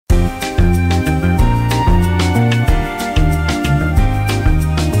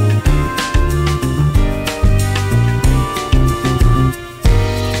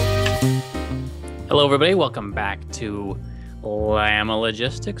everybody, welcome back to Llama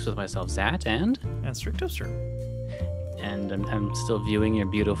Logistics with myself, Zhatt, and Strict Toaster. And I'm still viewing your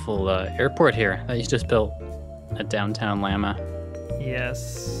beautiful airport here that you just built at downtown Llama.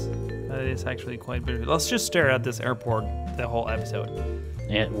 Yes, that is actually quite beautiful. Let's just stare at this airport the whole episode.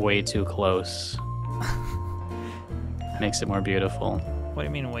 Yeah, way too close. Makes it more beautiful. What do you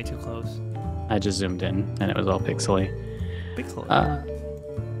mean way too close? I just zoomed in and it was all pixely.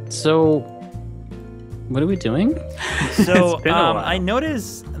 Pixely. So, what are we doing? So I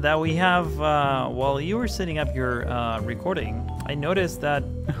noticed that we have, while you were setting up your recording, I noticed that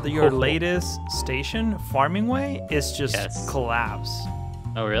your latest station, Farming Way, is just collapsed.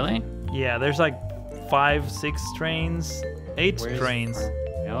 Oh, really? Yeah, there's like 5, 6 trains, 8 trains.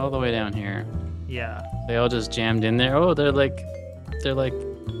 All the way down here. Yeah. They all just jammed in there. Oh, they're like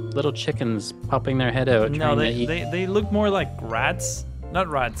little chickens popping their head out. No, they look more like rats. Not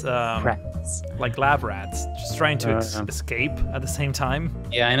rats. Rats. Like lab rats, just trying to escape at the same time.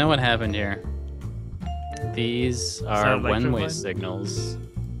 Yeah, I know what happened here. These are one-way signals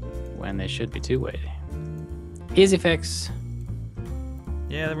when they should be two-way. Easy fix.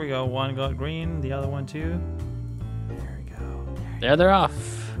 Yeah, there we go. One got green, the other one too. There we go. There they're off.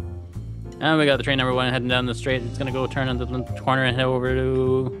 And we got the train number 1 heading down the straight. It's gonna go turn on the corner and head over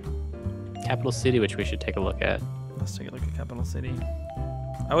to Capital City, which we should take a look at. Let's take a look at Capital City.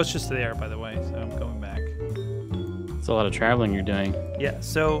 I was just there, by the way, so I'm going back. It's a lot of traveling you're doing. Yeah,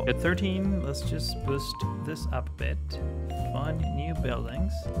 so at 13, let's just boost this up a bit. Fun new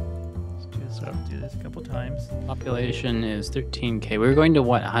buildings. Let's do this a couple times. Population is 13K. We were going to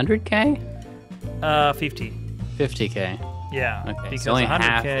what, 100K? 50. 50K. Yeah. Okay, because so only 100K,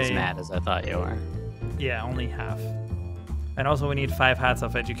 half as mad as I thought you were. Yeah, only half. And also we need 5 hats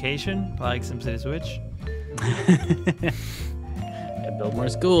of education, like SimCity Switch. Build more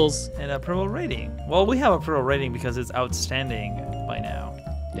schools. And approval rating. Well, we have approval rating because it's outstanding by now.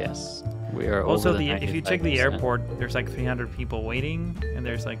 Yes. We are also, over if you check the airport, there's like 300 people waiting, and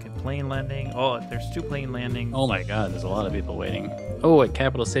there's like a plane landing. Oh, there's 2 plane landings. Oh my god, there's a lot of people waiting. Oh, at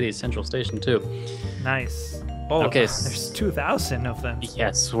Capital City Central Station too. Nice. Oh, okay. There's 2,000 of them.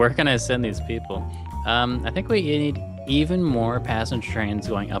 Yes, where can I send these people? I think we need even more passenger trains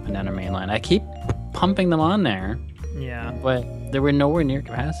going up and down our main line. I keep pumping them on there. Yeah. But they were nowhere near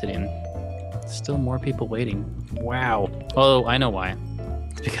capacity, and still more people waiting. Wow. Oh, I know why.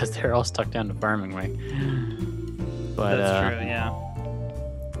 It's because they're all stuck down to Farming Way. But that's true. Yeah.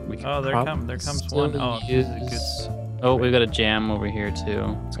 Oh, there comes one. Oh, oh, we've got a jam over here too.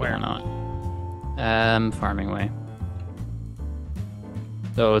 What's going on? Farming Way.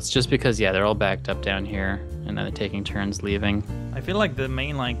 So it's just because they're all backed up down here, and then they're taking turns leaving. I feel like the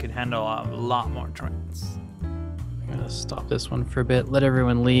main line could handle a lot more trains. I'm gonna stop this one for a bit, let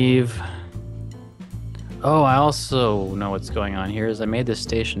everyone leave. Oh, I also know what's going on here is I made this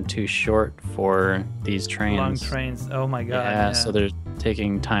station too short for these trains. Long trains. Oh my god. Yeah, so they're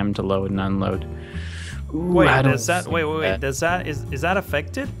taking time to load and unload. Ooh, wait, is that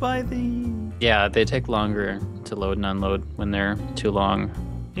affected by the... Yeah, they take longer to load and unload when they're too long.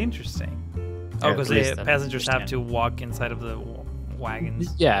 Interesting. Oh, because the passengers have to walk inside of the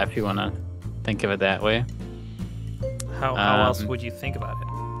wagons. Yeah, if you want to think of it that way. How else would you think about it?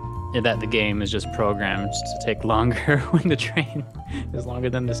 Yeah, that the game is just programmed to take longer when the train is longer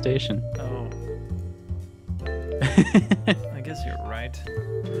than the station. Oh. I guess you're right.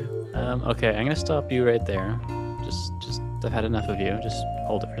 Okay, I'm gonna stop you right there. Just I've had enough of you. Just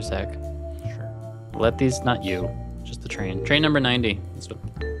hold it for a sec. Sure. Let these, not you, just the train. Train number 90.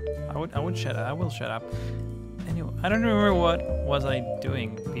 I would shut up. I will shut up. Anyway, I don't remember what was I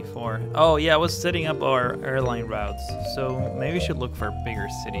doing before. Oh yeah, I was setting up our airline routes. So maybe we should look for a bigger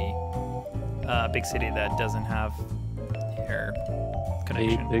city, big city that doesn't have air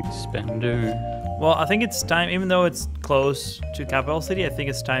connection. Big spender. Well, I think it's time, even though it's close to Capital City, I think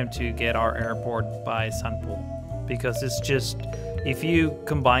it's time to get our airport by Sunpool, because it's just, if you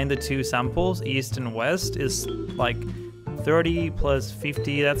combine the 2 samples, east and west, is like 30 plus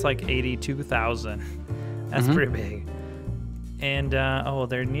 50. That's like 82,000. That's pretty big. And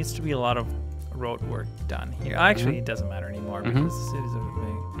there needs to be a lot of road work done here. Actually, it doesn't matter anymore because the cities are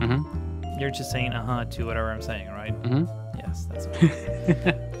big. You're just saying to whatever I'm saying, right? Yes, that's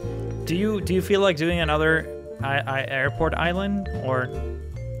okay. Do you feel like doing another airport island, or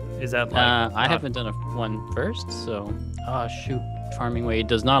is that like? I haven't done one first, so shoot, Farming Way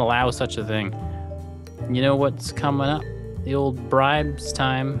does not allow such a thing. You know what's coming up? The old bribes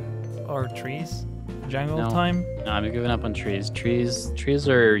time. Or trees? Jungle time? No, I've given up on trees. Trees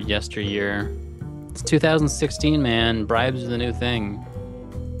are yesteryear. It's 2016, man. Bribes are the new thing.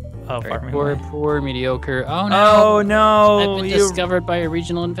 Oh, Very farming poor, way. poor, mediocre. Oh no! Oh no! I've been discovered by a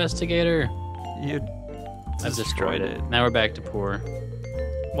regional investigator. You I've destroyed it. Now we're back to poor.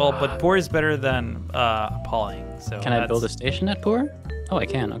 Well, but poor is better than appalling. So Can I build a station at poor? Oh, I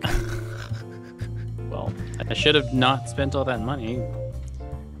can. Okay. Well, I should have not spent all that money.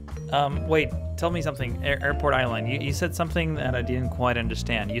 Wait, tell me something. Airport Island. You said something that I didn't quite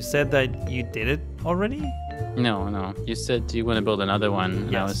understand. You said that you did it already? No. You said, do you want to build another one? And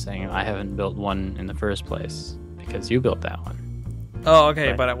I Yes. was saying I haven't built one in the first place because you built that one. Oh,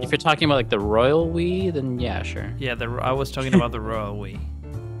 okay, but if you're talking about like the royal we, then yeah, sure. yeah, I was talking about the royal we.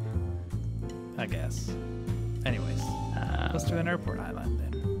 I guess. Anyways, let's do an airport island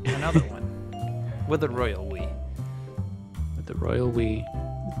then. Another one with the royal we. With the royal we,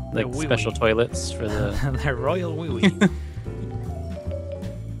 like wee-wee. special toilets for the. The royal wee wee.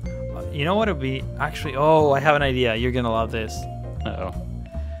 You know what it'd be? Actually, oh, I have an idea. You're gonna love this. Uh-oh.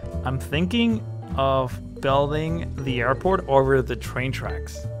 I'm thinking of building the airport over the train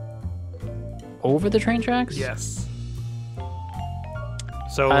tracks. Over the train tracks? Yes.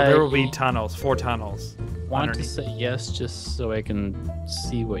 So there will be tunnels, 4 tunnels. Want to underneath. say yes just so I can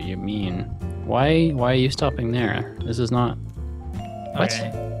see what you mean. Why are you stopping there? This is not. What?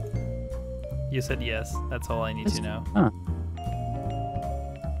 Okay. You said yes. That's all I need to know. Huh.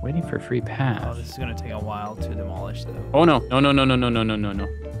 Waiting for free Oh, path. this is gonna take a while to demolish though. Oh no. No.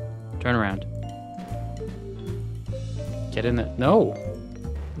 Turn around. Get in there. No.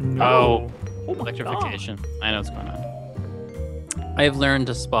 No. Oh, electrification. I know what's going on. I've learned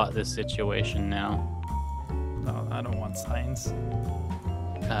to spot this situation now. No, I don't want signs.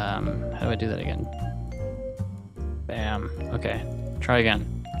 How do I do that again? Bam. Okay. Try again.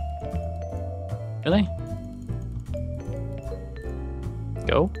 Really?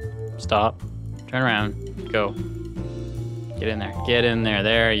 Go. Stop. Turn around. Go. Get in there. Get in there.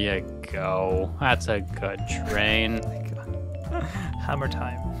 There you go. That's a good train. Hammer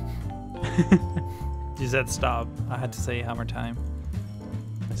time. You said stop. I had to say hammer time.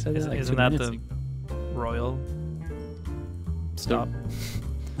 I said that like Isn't 2 that minutes the ago. royal stop?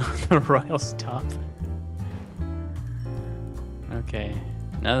 The royal stop. Okay.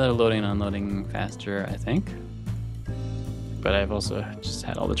 Now they're loading and unloading faster, I think. But I've also just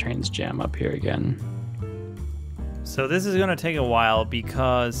had all the trains jam up here again. So this is gonna take a while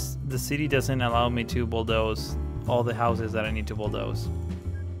because the city doesn't allow me to bulldoze all the houses that I need to bulldoze.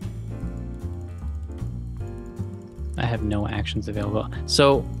 I have no actions available.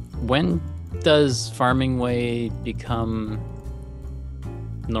 So when does Farming Way become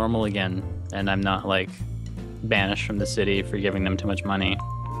normal again and I'm not like banished from the city for giving them too much money?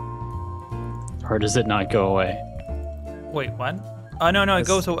 Or does it not go away? Wait, what? Oh no, it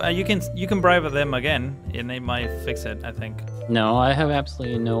goes. You can bribe them again, and they might fix it. I think. No, I have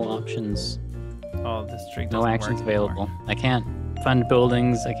absolutely no options. Oh, this streak No doesn't actions work anymore. available. I can't fund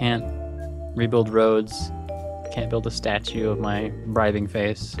buildings. I can't rebuild roads. I can't build a statue of my bribing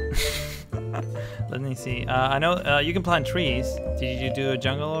face. Let me see. I know you can plant trees. Did you do a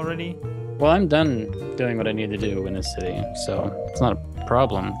jungle already? Well, I'm done doing what I need to do in this city, so it's not a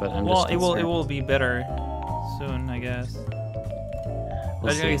problem. But I'm Well, just it concerned. will be better soon, I guess.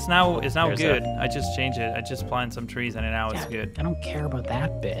 We'll see. It's now There's good. a- I just changed it. I just planted some trees and now it's good. I don't care about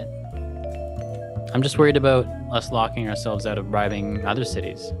that bit. I'm just worried about us locking ourselves out of bribing other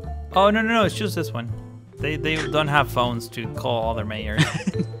cities. Oh no! It's just this one. They don't have phones to call all their mayors.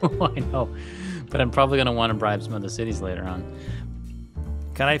 I know, but I'm probably gonna want to bribe some other cities later on.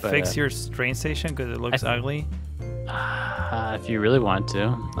 Can I But, fix your train station because it looks ugly? If you really want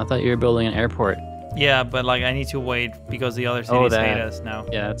to. I thought you were building an airport. Yeah, but like I need to wait because the other Oh, cities that. hate us now.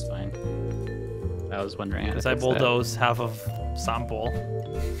 Yeah, that's fine. I was wondering how to Because I fix that. bulldozed half of Sample,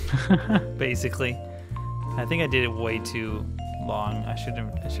 basically. I think I did it way too long. I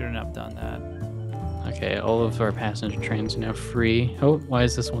shouldn't have done that. Okay, all of our passenger trains are now free. Oh, why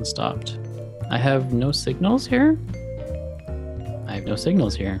is this one stopped? I have no signals here? I have no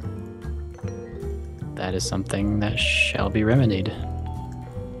signals here. That is something that shall be remedied.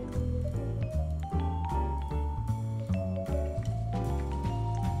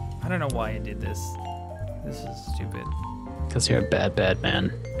 I don't know why I did this. This is stupid. Because you're a bad, bad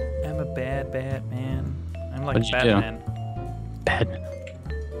man. I'm a bad man. I'm like What'd you do? Batman.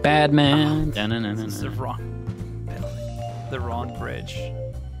 Bad man. This is the Da-na-na-na-na. wrong building. The wrong bridge.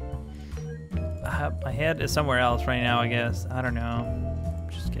 My head is somewhere else right now, I guess. I don't know. I'm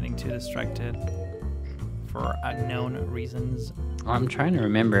just getting too distracted for unknown reasons. I'm trying to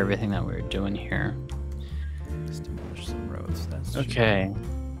remember everything that we were doing here. Just demolish some roads. That's true. Okay.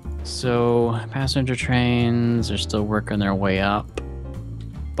 So, passenger trains are still working their way up.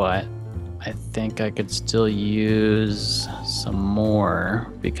 but I think I could still use some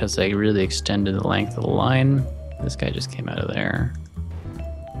more because I really extended the length of the line. This guy just came out of there.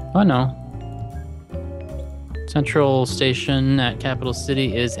 Oh no. Central station at Capital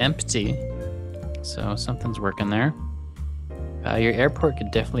City is empty. So something's working there. Your airport could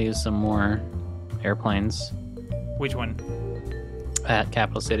definitely use some more airplanes. Which one? At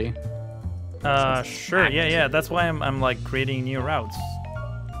Capital City. Sure. Yeah. That's why I'm like creating new routes.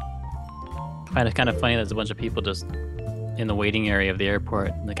 I find it kind of funny there's a bunch of people just in the waiting area of the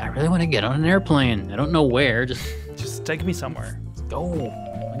airport. Like, I really want to get on an airplane. I don't know where. Just take me somewhere. Let's go.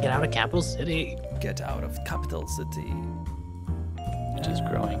 Get out of Capital City. Get out of Capital City. Which is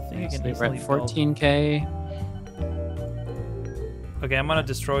growing. I think I can We're at easily build. 14K. Okay, I'm gonna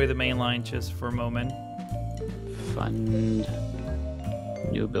destroy the main line just for a moment. Fund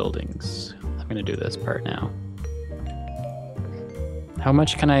new buildings. I'm gonna do this part now. How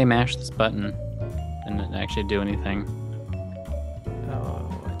much can I mash this button and it actually do anything? Oh,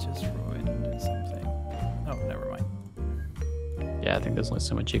 I just ruined something. Oh, never mind. Yeah, I think there's only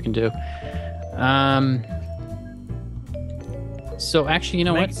so much you can do. So actually, you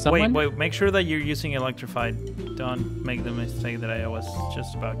know what? Someone... Wait, make sure that you're using electrified. Don't make the mistake that I was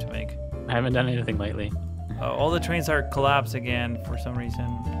just about to make. I haven't done anything lately. All the trains are collapsed again for some reason.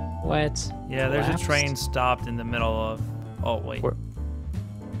 What? Yeah, there's a train stopped in the middle of... Oh, wait.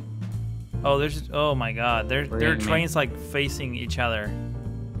 Oh, oh my god. There are trains like facing each other.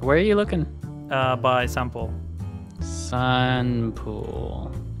 Where are you looking? By Sample.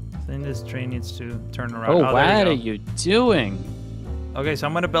 Sunpool. I think this train needs to turn around. Oh, what are you doing? Okay, so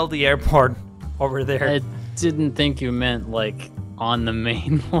I'm gonna build the airport over there. I didn't think you meant like on the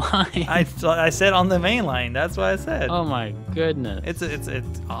main line. I said on the main line. That's what I said. Oh my goodness.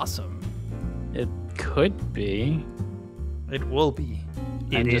 It's awesome. It could be. It will be.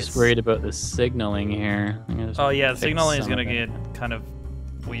 I'm just worried about the signaling here. Oh yeah, the signaling is gonna get kind of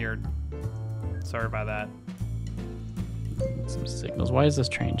weird. Sorry about that. Some signals. Why is this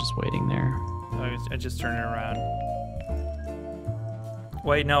train just waiting there? I just turned it around.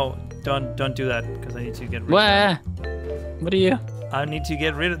 Wait, no, don't do that because I need to get rid of that. What are you? I need to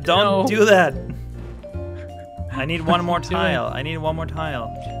get rid of. Don't do that. I need one more tile. I need one more tile.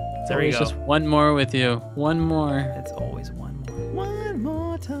 There you go. Just one more with you. One more. It's always one more. One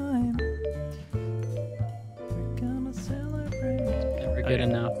more time. We're gonna celebrate. Never good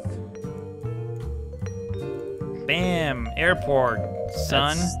enough. Bam! Airport,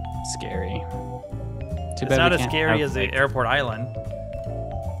 son. That's scary. It's not as scary as the airport island.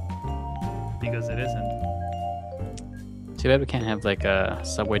 Because it isn't. Too bad we can't have like a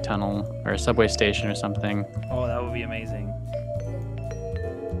subway tunnel or a subway station or something. Oh, that would be amazing.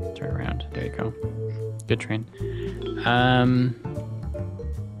 Turn around. There you go. Good train.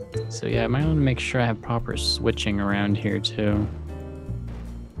 So yeah, I might want to make sure I have proper switching around here too.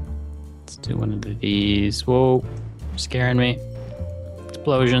 Let's do one of these. Whoa, scaring me.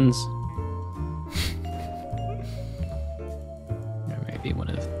 Explosions. Or maybe one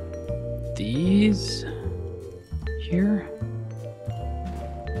of these here.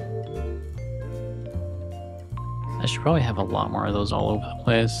 I should probably have a lot more of those all over the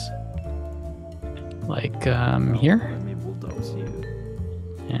place. Like here. Let me bulldoze you.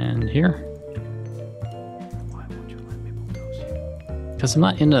 And here. Why won't you let me bulldoze you? Because I'm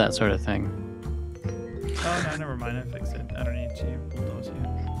not into that sort of thing. Oh no, never mind. I fixed it. I don't need to bulldoze you.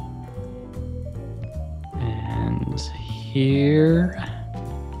 And here.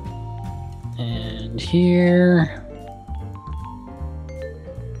 And here.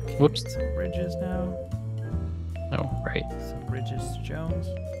 Whoops. Some bridges now. Oh, right. Some bridges, Jones.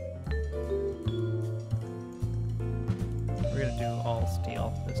 We're gonna do all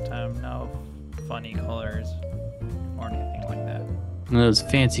steel this time. No funny colors or anything like that. Those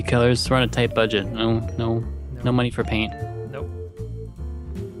fancy colors. We're on a tight budget. No money for paint. Nope.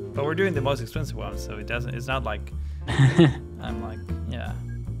 But we're doing the most expensive ones, so it's not like I'm like, yeah.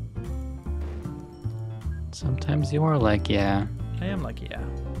 Sometimes you are like, yeah. I am like, yeah.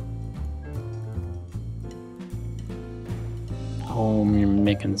 Oh, you're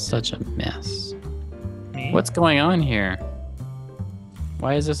making such a mess. Me? What's going on here?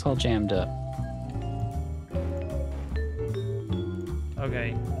 Why is this all jammed up?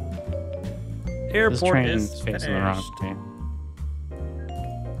 Okay. This Airport train is facing the wrong finished. way.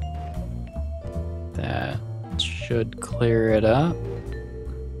 That should clear it up.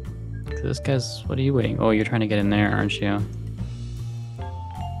 This guy's... What are you waiting? Oh, you're trying to get in there, aren't you?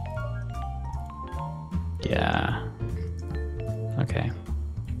 Yeah. Okay.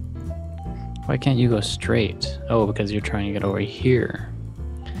 Why can't you go straight? Oh, because you're trying to get over here.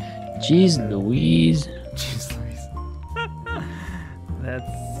 Jeez Louise. Jeez Louise. That's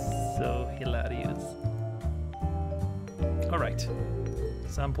so hilarious. All right.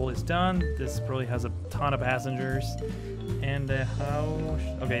 Sample is done. This probably has a ton of passengers. And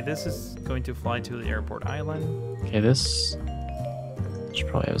okay, this is going to fly to the airport island. Okay, this should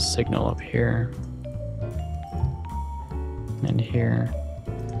probably have a signal up here. And here.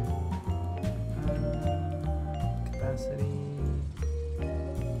 Capacity.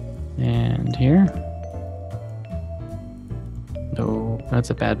 And here. No,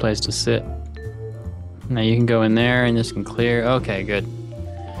 that's a bad place to sit. Now you can go in there and this can clear. Okay, good.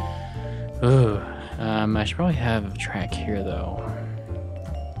 Ooh, I should probably have a track here though.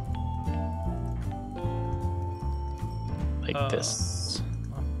 Like this.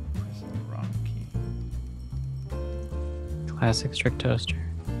 I'm pressing the wrong key. Classic strict toaster.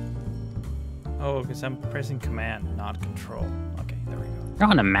 Oh, because I'm pressing command, not control. Okay, there we go. You're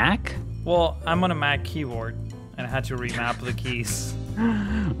on a Mac? Well, I'm on a Mac keyboard, and I had to remap the keys.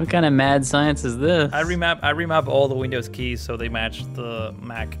 What kind of mad science is this? I remap all the Windows keys so they match the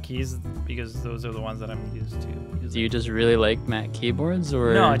Mac keys because those are the ones that I'm used to using. Do you just really like Mac keyboards,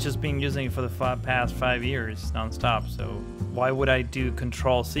 or? No, I've just been using it for the past 5 years nonstop. So why would I do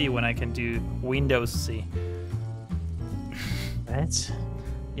Control C when I can do Windows C? What?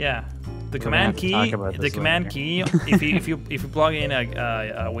 Yeah, the We're command gonna have to key. talk about The this command later. key. if you plug in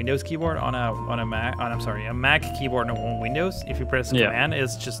a Windows keyboard on a Mac, a Mac keyboard on Windows, if you press Yeah. command,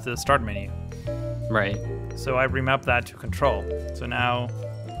 it's just the start menu. Right. So I remapped that to Control. So now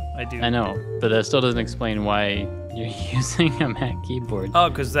I do. I know, but that still doesn't explain why you're using a Mac keyboard. Oh,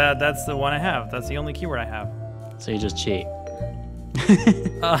 because that's the one I have. That's the only keyboard I have. So you just cheat.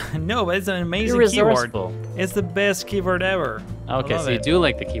 No, but it's an amazing You're keyboard. resourceful. It's the best keyboard ever. Okay, I love so you it. do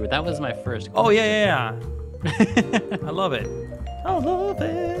like the keyboard. That was my first Oh question. yeah. I love it. I love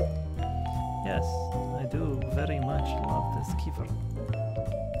it. Yes, I do very much love this keyboard.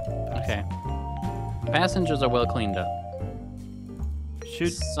 Okay. Passengers are well cleaned up.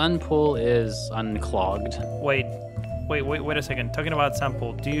 Shoot. Sun pool is unclogged. Wait a second. Talking about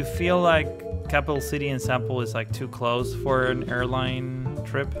sample, do you feel like Capital City and sample is like too close for an airline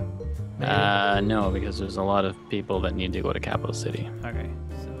trip? Maybe? No, because there's a lot of people that need to go to Capital City. Okay,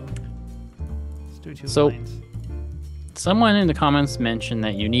 so let's do two So- planes. Someone in the comments mentioned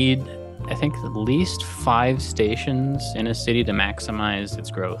that you need, I think, at least 5 stations in a city to maximize its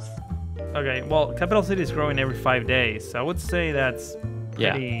growth. Okay, well, Capital City is growing every 5 days, so I would say that's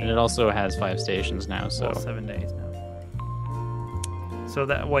Yeah, pretty. and it also has 5 stations now, so... Well, 7 days now. So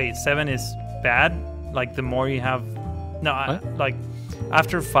that wait, 7 is bad. Like the more you have, no, What? like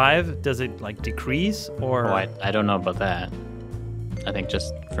after 5, does it like decrease or? Oh, I don't know about that. I think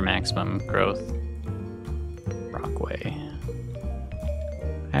just for maximum growth. Brockway.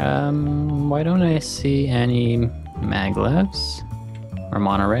 Why don't I see any maglevs or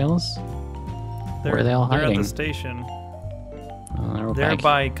monorails? Where are they all They're at hiding? the station. Oh, They're back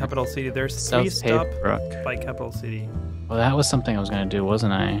by Capital City. There's 3 South stop Brook. by Capital City. Well, that was something I was gonna do,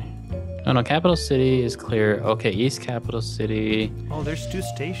 wasn't I? Oh no, Capital City is clear. Okay, East Capital City. Oh, there's 2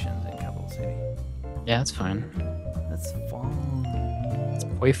 stations in Capital City. Yeah, that's fine. That's fun. It's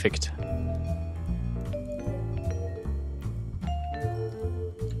perfect.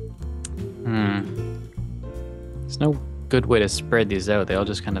 There's no good way to spread these out. They all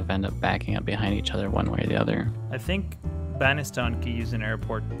just kind of end up backing up behind each other one way or the other. I think Banniston can use an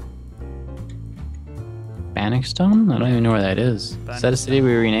airport. Bannockstone? I don't even know where that is. Is that a city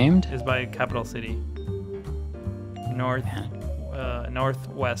we renamed? Is by Capital City.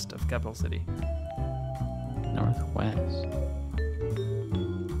 Northwest of Capital City. Northwest.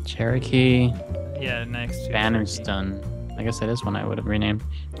 Cherokee. Yeah, next to Cherokee. Bannockstone. I guess that is one I would have renamed.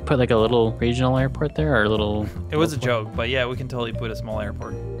 Put like a little regional airport there, or a little... It was a joke, but yeah, we can totally put a small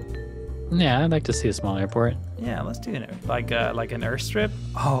airport. Yeah, I'd like to see a small airport. Yeah, let's do it. Like an airstrip.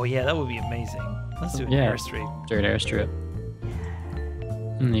 Oh yeah, that would be amazing. Let's do an Yeah. airstrip. Dirt airstrip.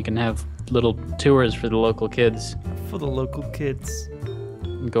 And you can have little tours for the local kids. For the local kids.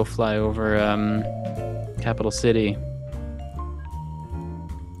 Go fly over Capital City.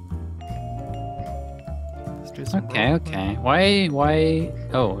 Let's do some Okay, okay. Why?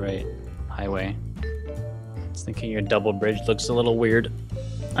 Oh, right. Highway. I was thinking your double bridge looks a little weird.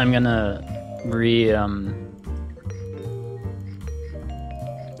 I'm gonna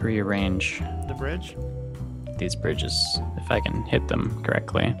rearrange The bridge? these bridges if I can hit them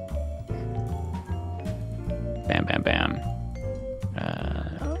correctly. Bam, bam, bam.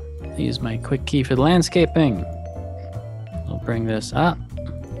 Use my quick key for the landscaping. I'll bring this up.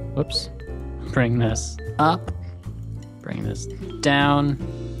 Whoops. Bring this up. Bring this down.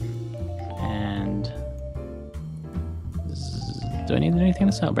 Do I need anything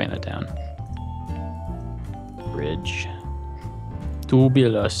to sell? Bring that down. Bridge.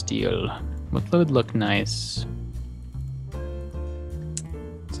 Tubular steel. What would look nice?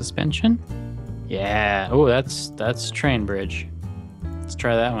 Suspension? Yeah. Oh, that's train bridge. Let's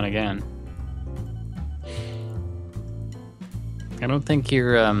try that one again. I don't think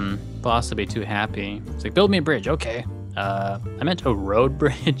your boss will be too happy. It's like, build me a bridge. Okay. I meant a road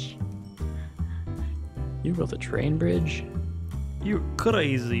bridge. You built a train bridge? You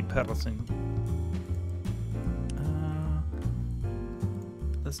crazy person.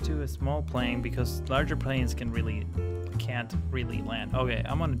 Let's do a small plane because larger planes can't really land. Okay,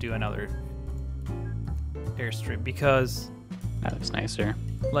 I'm gonna do another airstrip because That looks nicer.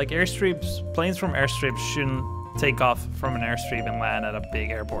 like airstrips, planes from airstrips shouldn't take off from an airstrip and land at a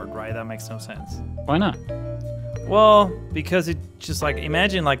big airport, right? That makes no sense. Why not? Well, because it just like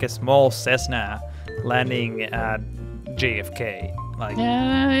imagine like a small Cessna landing at JFK. Like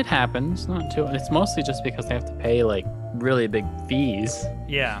Yeah, it happens. Not too. It's mostly just because they have to pay like really big fees.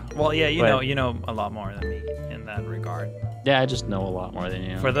 yeah, well yeah, But- you know a lot more than me in that regard. Yeah, I just know a lot more than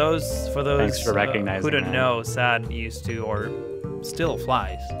you. For those Thanks for recognizing who don't that. know, Zhatt used to or still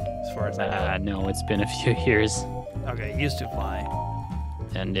flies as far as I know. No, it's been a few years, Okay, used to fly.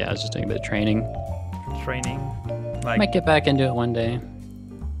 and yeah, I was just doing a bit of training. Training. I Like might get back into it one day.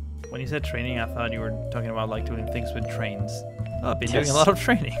 when you said training, I thought you were talking about like doing things with trains. Oh, I've been doing Yes. a lot of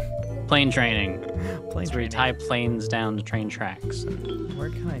training. Plane training. Plane It's where you training. tie planes down to train tracks. Where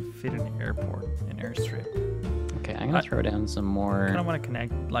can I fit an airport, an airstrip? Okay, I'm gonna throw down some more. I kind of want to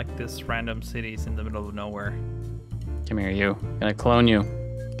connect like this random cities in the middle of nowhere. Come here, you. Gonna clone you.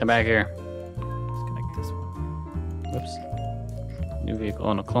 Come back here. Let's connect this one. Whoops. New vehicle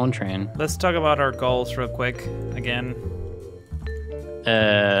on a clone train. Let's talk about our goals real quick again.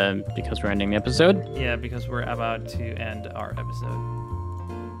 Because we're ending the episode. Yeah, because we're about to end our episode.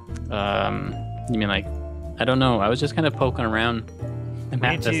 You mean like, I don't know. I was just kind of poking around the We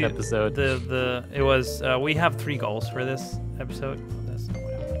map need this to- episode. It was we have 3 goals for this episode. That's not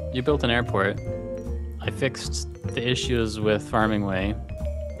what happened. You built an airport. I fixed the issues with Farming Way.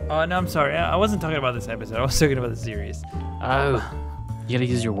 Oh no, I'm sorry. I wasn't talking about this episode. I was talking about the series. Oh, you gotta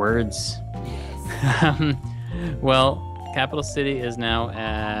use your words. Well, Capital City is now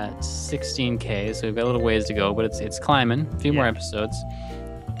at 16K, so we've got a little ways to go, but it's climbing. A few more Yeah. episodes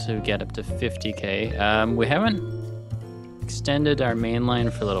to get up to 50K. We haven't extended our main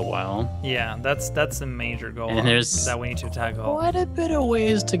line for a little while. Yeah, that's a major goal And there's that we need to tackle. Quite a bit of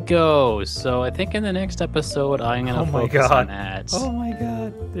ways to go, so I think in the next episode I'm gonna Oh my focus God. on that. Oh my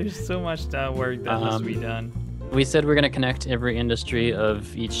god, there's so much work that has to be done. We said we're gonna connect every industry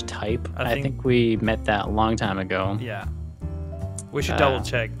of each type. I I think think- we met that a long time ago. Yeah. We should Uh, double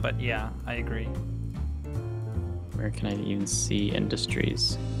check, but yeah, I agree. Where can I even see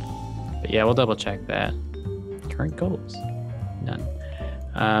industries? But yeah, we'll double check that. Current goals, none.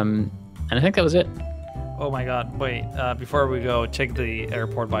 And I think that was it. Oh my god, wait, before we go, check the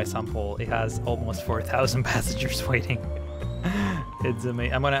airport by sample. It has almost 4,000 passengers waiting. It's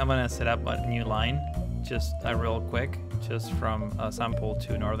amazing. I'm gonna set up a new line, just real quick, just from sample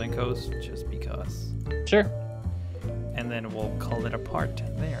to Northern Coast, just because. Sure. And then we'll call it a part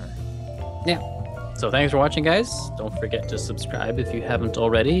there. Yeah. So thanks for watching, guys. Don't forget to subscribe if you haven't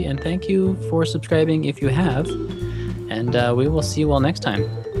already, and thank you for subscribing if you have. And we will see you all next time.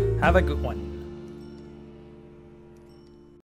 Have a good one.